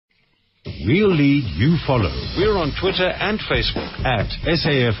We'll lead, you follow. We're on Twitter and Facebook at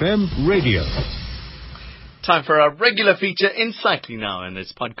SAFM Radio. Time for our regular feature in Cycling Now, and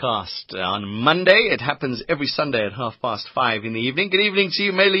it's podcast on Monday. It happens every Sunday at 5:30 in the evening. Good evening to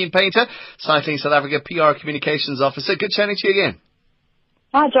you, Maylene Painter, Cycling South Africa PR Communications Officer. Good chatting to you again.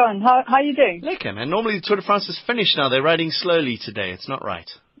 Hi, John. How are you doing? Lekker, man. Normally the Tour de France is finished now. They're riding slowly today. It's not right.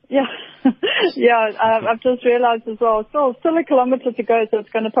 Yeah. I've just realized as well. Still a kilometer to go, so it's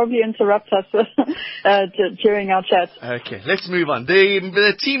going to probably interrupt us during our chat. Okay, let's move on.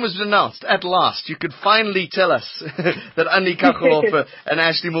 The team was announced at last. You could finally tell us that Andy Kachelhofer and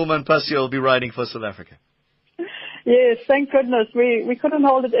Ashley Moolman-Pasio will be riding for South Africa. Yes, thank goodness. We couldn't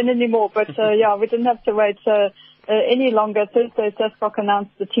hold it in anymore, but we didn't have to wait any longer. Thursday, SASCOC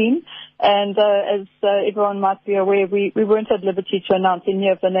announced the team, and as everyone might be aware, we weren't at liberty to announce any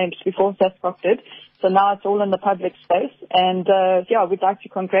of the names before SASCOC did. So now it's all in the public space, and we'd like to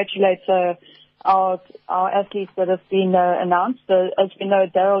congratulate our athletes that have been announced. As we know,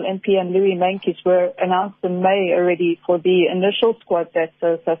 Daryl MP and Louis Meintjes were announced in May already for the initial squad that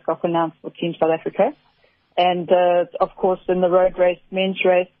SASCOC announced for Team South Africa, and of course in the road race, men's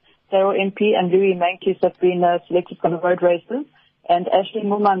race, Daryl MP and Louis Meintjes have been selected for the road races, and Ashley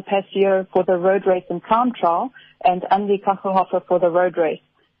Moolman-Pasio for the road race and time trial, and Andy Kachelhofer for the road race.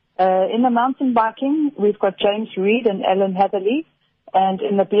 In the mountain biking, we've got James Reed and Alan Hatherley, and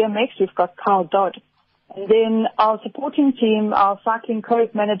in the BMX, we've got Carl Dodd. And then our supporting team, our cycling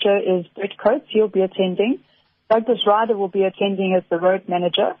code manager is Brett Coates. He'll be attending. Douglas Ryder will be attending as the road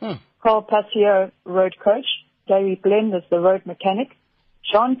manager. Carl Pasio, road coach. Gary Blen is the road mechanic.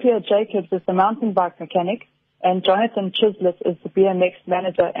 Jean-Pierre Jacobs is the mountain bike mechanic, and Jonathan Chislett is the BMX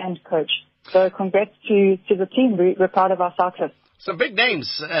manager and coach. So congrats to the team. We're proud of our cyclists. Some big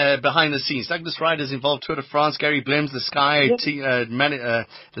names behind the scenes. Douglas Ryder's involved, Tour de France. Gary Blem's the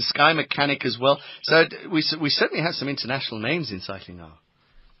Sky mechanic as well. So we certainly have some international names in cycling now.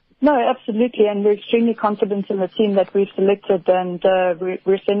 No, absolutely, and we're extremely confident in the team that we've selected, and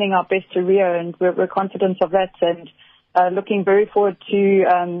we're sending our best to Rio, and we're confident of that, and looking very forward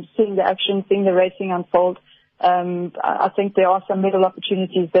to seeing the action, seeing the racing unfold. I think there are some medal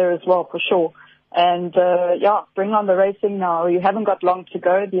opportunities there as well, for sure. And bring on the racing now. You haven't got long to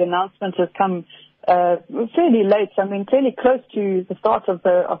go. The announcement has come fairly late. I mean, fairly close to the start of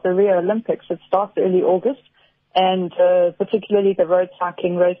the Rio Olympics. It starts early August, and particularly the road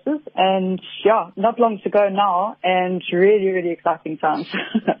cycling races. And not long to go now, and really, really exciting times.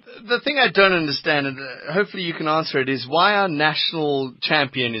 The thing I don't understand, and hopefully you can answer it, is why our national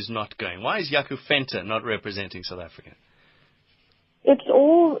champion is not going. Why is Jaco Venter not representing South Africa? It's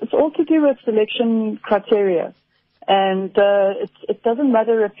all to do with selection criteria, and it doesn't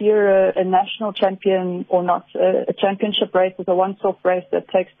matter if you're a national champion or not. A championship race is a once-off race that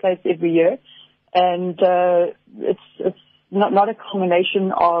takes place every year, and it's not a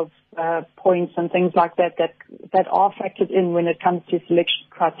combination of points and things like that are factored in when it comes to selection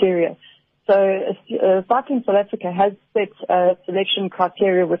criteria. So Cycling South Africa has set selection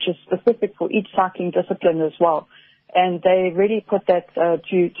criteria which is specific for each cycling discipline as well. And they really put that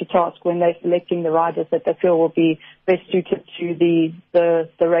to task when they're selecting the riders that they feel will be best suited to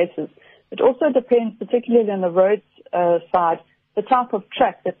the races. It also depends, particularly on the roads side, the type of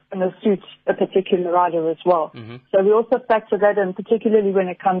track that's going to suit a particular rider as well. Mm-hmm. So we also factor that in, particularly when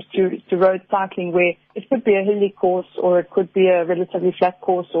it comes to road cycling, where it could be a hilly course or it could be a relatively flat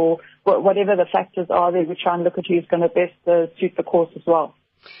course, or whatever the factors are there. We try and look at who's going to best suit the course as well.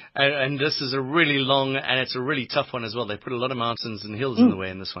 And this is a really long, and it's a really tough one as well. They put a lot of mountains and hills in the way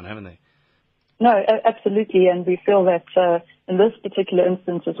in this one, haven't they? No, absolutely. And we feel that in this particular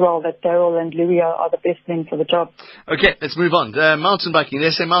instance as well, that Daryl and Louis are the best men for the job. Okay, let's move on. Mountain biking. They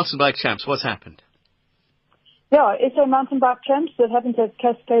say mountain bike champs. What's happened? Yeah, SA Mountain Bike Champs that happened at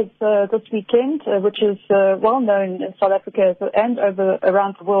Cascades this weekend, which is well known in South Africa and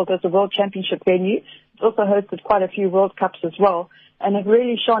around the world as a world championship venue. It's also hosted quite a few World Cups as well. And it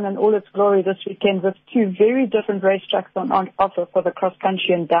really shone in all its glory this weekend with two very different racetracks on offer for the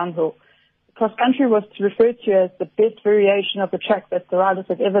cross-country and downhill. Cross-country was referred to as the best variation of the track that the riders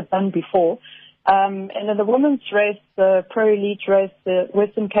had ever done before. And in the women's race, the Pro Elite race, the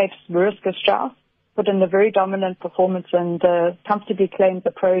Western Cape's Mariska Strauss put in a very dominant performance and comfortably claimed the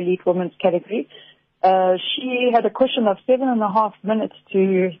Pro Elite women's category. She had a cushion of 7.5 minutes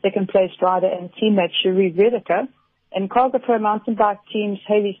to second-place rider and teammate Cherie Rediker. And Cargo Pro mountain bike teams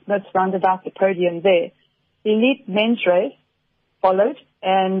Hayley Smith rounded out the podium there. The elite men's race followed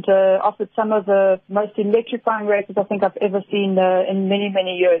and offered some of the most electrifying races I think I've ever seen in many,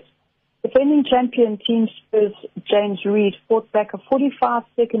 many years. Defending champion Team Spurs James Reed fought back a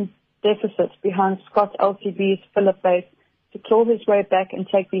 45-second deficit behind Scott LCB's Philip Bates to claw his way back and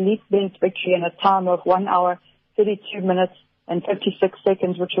take the elite men's victory in a time of 1 hour, 32 minutes and 56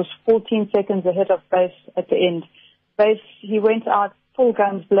 seconds, which was 14 seconds ahead of Bates at the end. Bates, he went out full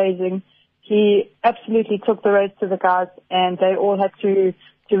guns blazing. He absolutely took the race to the guys, and they all had to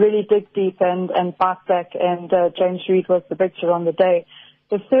really dig deep and bite back, and James Reed was the victor on the day.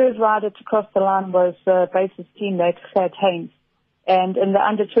 The third rider to cross the line was Bates' teammate, Chad Haynes. And in the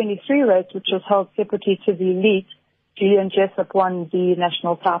under-23 race, which was held separately to the elite, Julian Jessup won the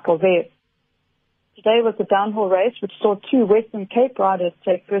national title there. Today was the downhill race, which saw two Western Cape riders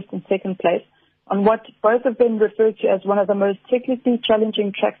take first and second place on what both have been referred to as one of the most technically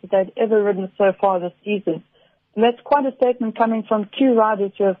challenging tracks that they'd ever ridden so far this season. And that's quite a statement coming from two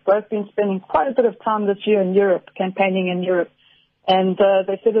riders who have both been spending quite a bit of time this year in Europe, campaigning in Europe. And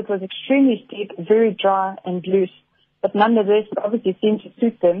they said it was extremely steep, very dry and loose, but nonetheless it obviously seemed to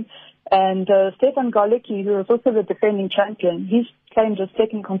suit them. And Jon Gericke, who was also the defending champion, he's claimed his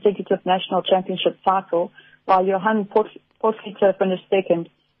second consecutive national championship title, while Johan Potgieter finished second.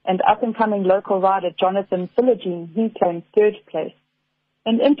 And up-and-coming local rider Jonathan Philogene, he claimed third place.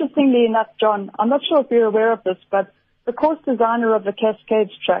 And interestingly enough, John, I'm not sure if you're aware of this, but the course designer of the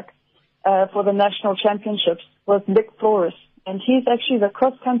Cascades track for the national championships was Nick Flores, and he's actually the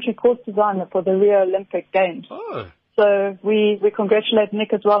cross-country course designer for the Rio Olympic Games. Oh. So we congratulate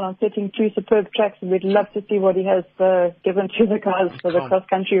Nick as well on setting two superb tracks, and we'd love to see what he has given to the guys for the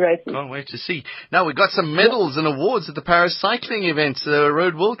cross-country races. Can't wait to see. Now, we got some medals and awards at the Paris cycling events, the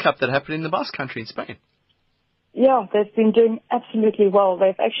Road World Cup that happened in the Basque Country in Spain. Yeah, they've been doing absolutely well.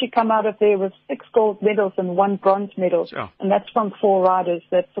 They've actually come out of there with 6 gold medals and 1 bronze medal. Sure. And that's from 4 riders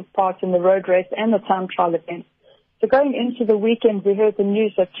that took part in the road race and the time trial event. So going into the weekend, we heard the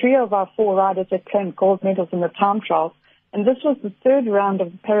news that 3 of our 4 riders had claimed gold medals in the time trials. And this was the 3rd round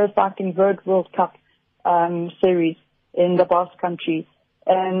of the Paris Cycling Road World Cup series in the Basque Country.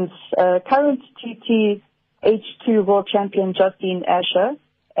 And current TT H2 world champion Justine Asher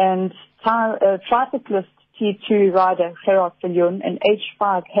and tricyclist T2 rider Gerard Viljoen and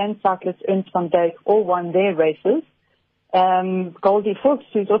H5 hand cyclist Ernst van Dijk all won their races. Goldie Fuchs,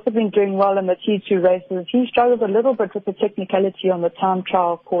 who's also been doing well in the T2 races, he struggled a little bit with the technicality on the time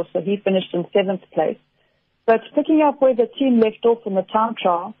trial course, so he finished in 7th place. But picking up where the team left off in the time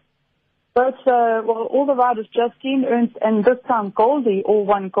trial, both, all the riders, Justine, Ernst, and this time Goldie, all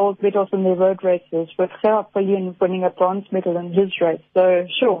won gold medals in their road races, with Gerard Viljoen winning a bronze medal in his race. So,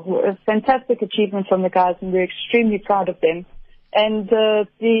 sure, a fantastic achievement from the guys, and we're extremely proud of them. And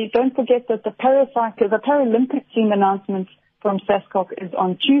don't forget that the Paralympic team announcement from SASCOC is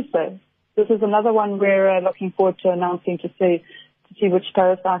on Tuesday. This is another one we're looking forward to announcing to see which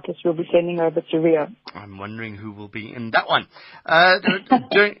paracyclists will be sending over to Rio. I'm wondering who will be in that one.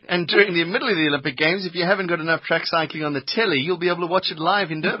 During the middle of the Olympic Games, if you haven't got enough track cycling on the telly, you'll be able to watch it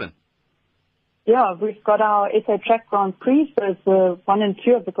live in Durban. Yeah, we've got our SA Track Grand Prix, so it's the 1 and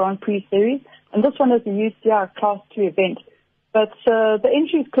 2 of the Grand Prix series, and this one is the UCR Class 2 event. But the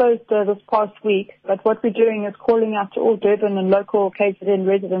entries closed this past week, but what we're doing is calling out to all Durban and local KZN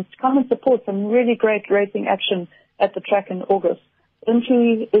residents to come and support some really great racing action at the track in August.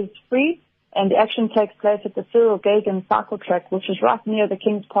 Entry is free, and the action takes place at the Cyril Gagan cycle track, which is right near the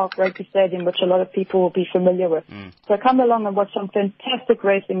Kings Park Rugby Stadium, which a lot of people will be familiar with. So come along and watch some fantastic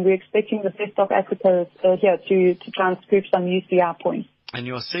racing. We're expecting the best of Africa here to try and scoop some UCR points. And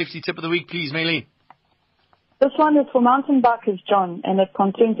your safety tip of the week, please, Maylene. This one is for mountain bikers, John, and it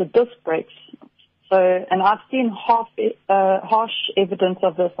concerns the disc brakes. So, and I've seen harsh evidence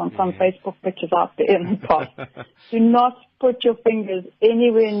of this on some Facebook pictures out there in the past. Do not put your fingers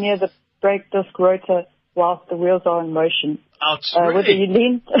anywhere near the brake disc rotor whilst the wheels are in motion. Ouch, really? Whether you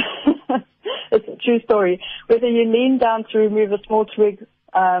lean, it's a true story. Whether you lean down to remove a small twig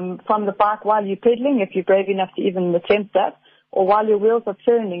from the bike while you're pedaling, if you're brave enough to even attempt that, or while your wheels are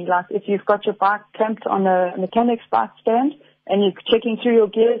turning, like if you've got your bike clamped on a mechanic's bike stand and you're checking through your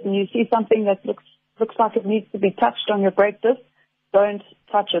gears and you see something that looks like it needs to be touched on your brake disc, don't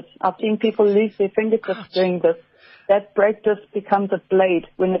touch it. I've seen people lose their fingertips doing this. That brake disc becomes a blade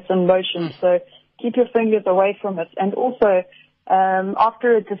when it's in motion, so keep your fingers away from it. And also,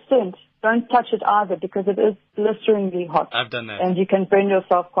 after a descent, don't touch it either because it is blisteringly hot. I've done that. And you can burn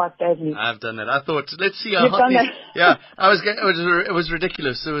yourself quite badly. I've done that. I thought, let's see how hot these... Yeah, it was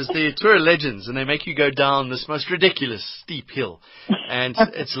ridiculous. It was the Tour of Legends, and they make you go down this most ridiculous steep hill. And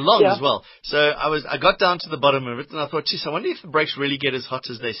it's long as well. So I got down to the bottom of it, and I thought, geez, I wonder if the brakes really get as hot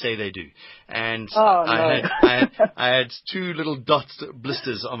as they say they do. And I had 2 little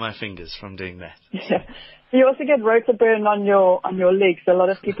blisters on my fingers from doing that. Yeah. You also get rotor burn on your legs. A lot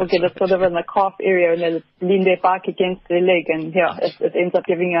of people get it sort of in the calf area, and they lean their bike against their leg, and it ends up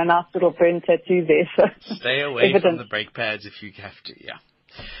giving you a nice little burn tattoo there. So stay away from the brake pads if you have to. Yeah.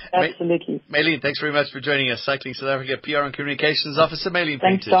 Absolutely. Maylene, thanks very much for joining us. Cycling South Africa PR and Communications Officer Maylene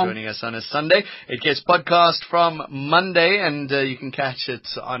Thanks, Painter John. joining us on a Sunday. It gets podcast from Monday, and you can catch it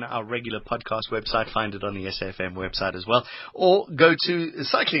on our regular podcast website. Find it on the SAFM website as well. Or go to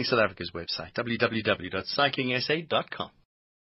Cycling South Africa's website, www.cyclingsa.com.